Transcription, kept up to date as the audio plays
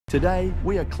Today,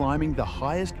 we are climbing the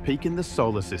highest peak in the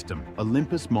solar system,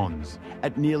 Olympus Mons.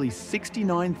 At nearly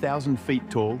 69,000 feet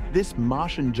tall, this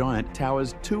Martian giant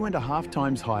towers 2.5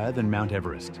 times higher than Mount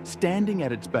Everest. Standing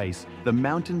at its base, the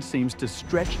mountain seems to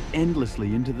stretch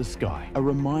endlessly into the sky, a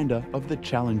reminder of the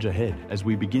challenge ahead. As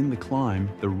we begin the climb,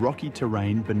 the rocky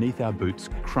terrain beneath our boots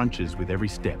crunches with every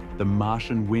step, the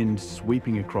Martian wind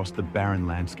sweeping across the barren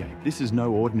landscape. This is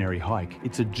no ordinary hike,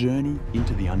 it's a journey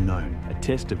into the unknown, a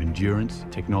test of endurance,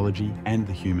 technology, and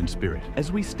the human spirit.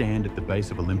 As we stand at the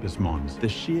base of Olympus Mons, the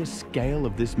sheer scale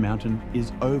of this mountain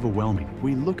is overwhelming.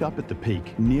 We look up at the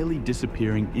peak, nearly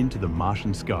disappearing into the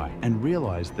Martian sky, and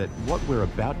realize that what we're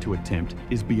about to attempt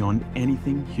is beyond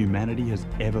anything humanity has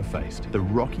ever faced. The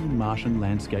rocky Martian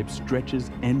landscape stretches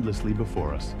endlessly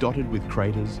before us, dotted with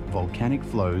craters, volcanic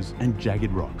flows, and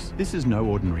jagged rocks. This is no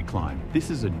ordinary climb. This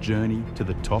is a journey to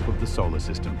the top of the solar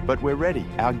system. But we're ready.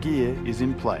 Our gear is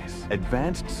in place.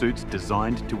 Advanced suits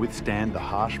designed to withstand the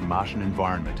harsh Martian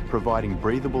environment, providing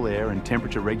breathable air and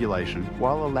temperature regulation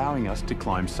while allowing us to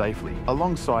climb safely.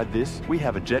 Alongside this, we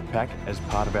have a jetpack as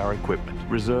part of our equipment,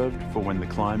 reserved for when the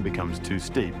climb becomes too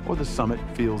steep or the summit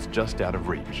feels just out of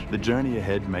reach. The journey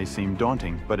ahead may seem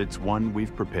daunting, but it's one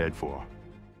we've prepared for.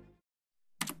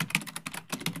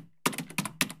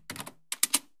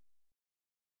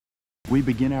 We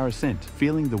begin our ascent,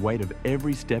 feeling the weight of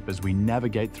every step as we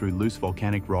navigate through loose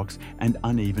volcanic rocks and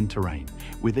uneven terrain.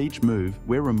 With each move,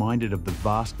 we're reminded of the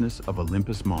vastness of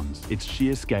Olympus Mons. Its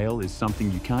sheer scale is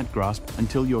something you can't grasp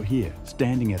until you're here,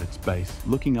 standing at its base,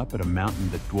 looking up at a mountain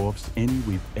that dwarfs any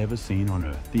we've ever seen on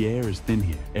Earth. The air is thin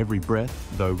here. Every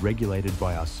breath, though regulated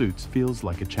by our suits, feels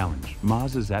like a challenge.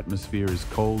 Mars's atmosphere is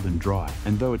cold and dry,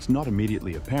 and though it's not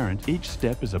immediately apparent, each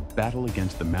step is a battle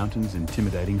against the mountain's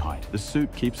intimidating height. The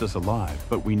suit keeps us alive,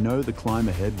 but we know the climb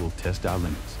ahead will test our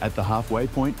limits. At the halfway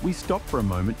point, we stop for a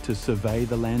moment to survey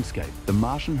the landscape.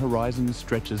 The Martian horizon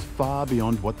stretches far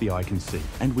beyond what the eye can see,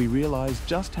 and we realize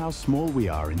just how small we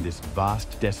are in this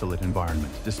vast, desolate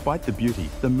environment. Despite the beauty,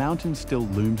 the mountain still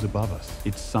looms above us,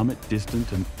 its summit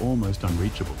distant and almost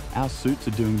unreachable. Our suits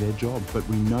are doing their job, but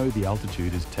we know the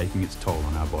altitude is taking its toll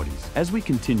on our bodies. As we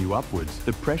continue upwards,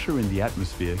 the pressure in the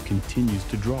atmosphere continues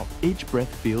to drop. Each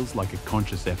breath feels like a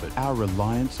conscious effort. Our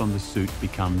reliance on the suit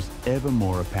becomes ever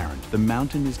more apparent. The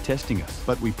mountain is testing us,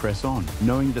 but we press on,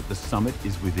 knowing that the summit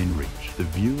is within reach. The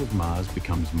view of Mars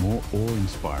becomes more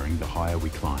awe-inspiring the higher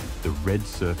we climb, the red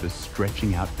surface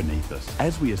stretching out beneath us.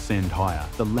 As we ascend higher,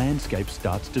 the landscape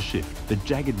starts to shift. The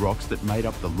jagged rocks that made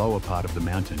up the lower part of the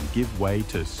mountain give way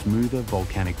to smoother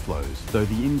volcanic flows, though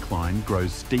the incline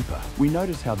grows steeper. We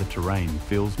notice how the terrain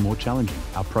feels more challenging.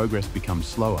 Our progress becomes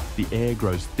slower, the air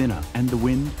grows thinner, and the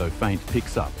wind, though faint,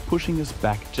 picks up, pushing us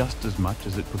back just as much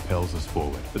as it propels us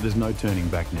forward. But there's no turning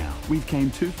back now. We've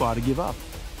came too far to give up.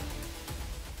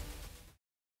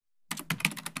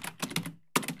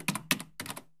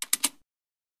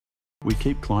 We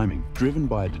keep climbing, driven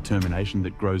by a determination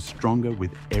that grows stronger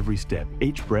with every step.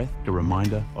 Each breath, a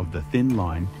reminder of the thin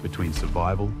line between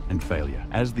survival and failure.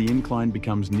 As the incline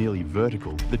becomes nearly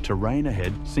vertical, the terrain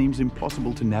ahead seems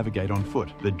impossible to navigate on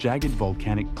foot. The jagged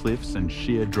volcanic cliffs and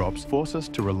sheer drops force us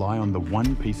to rely on the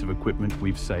one piece of equipment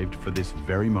we've saved for this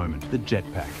very moment, the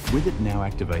jetpack. With it now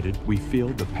activated, we feel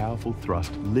the powerful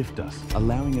thrust lift us,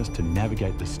 allowing us to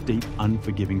navigate the steep,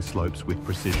 unforgiving slopes with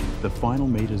precision. The final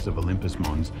meters of Olympus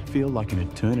Mons feel like an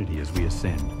eternity as we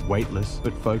ascend, weightless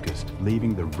but focused,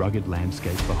 leaving the rugged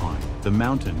landscape behind. The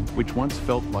mountain, which once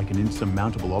felt like an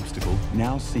insurmountable obstacle,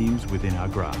 now seems within our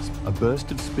grasp. A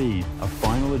burst of speed, a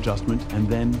final adjustment, and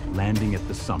then landing at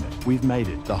the summit. We've made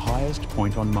it, the highest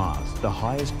point on Mars, the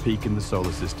highest peak in the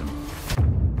solar system.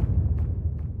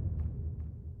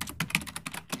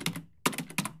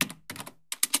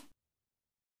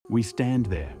 We stand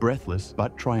there, breathless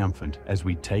but triumphant, as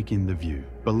we take in the view.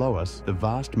 Below us, the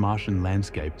vast Martian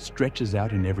landscape stretches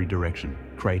out in every direction.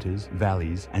 Craters,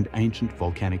 valleys, and ancient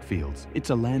volcanic fields. It's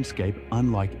a landscape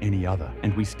unlike any other,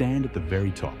 and we stand at the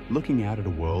very top, looking out at a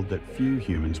world that few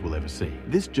humans will ever see.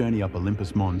 This journey up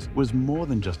Olympus Mons was more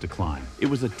than just a climb. It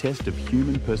was a test of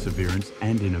human perseverance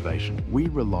and innovation. We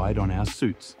relied on our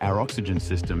suits, our oxygen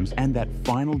systems, and that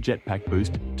final jetpack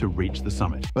boost to reach the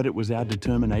summit. But it was our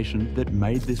determination that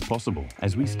made this possible.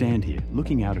 As we stand here,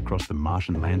 looking out across the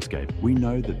Martian landscape, we know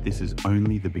know that this is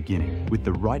only the beginning. With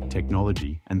the right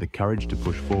technology and the courage to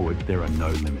push forward, there are no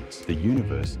limits. The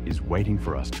universe is waiting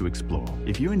for us to explore.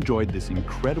 If you enjoyed this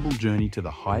incredible journey to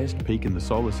the highest peak in the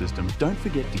solar system, don't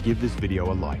forget to give this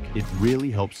video a like. It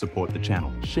really helps support the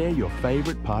channel. Share your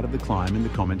favorite part of the climb in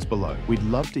the comments below. We'd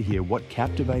love to hear what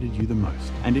captivated you the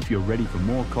most. And if you're ready for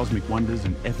more cosmic wonders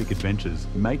and epic adventures,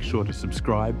 make sure to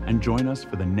subscribe and join us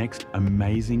for the next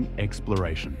amazing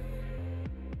exploration.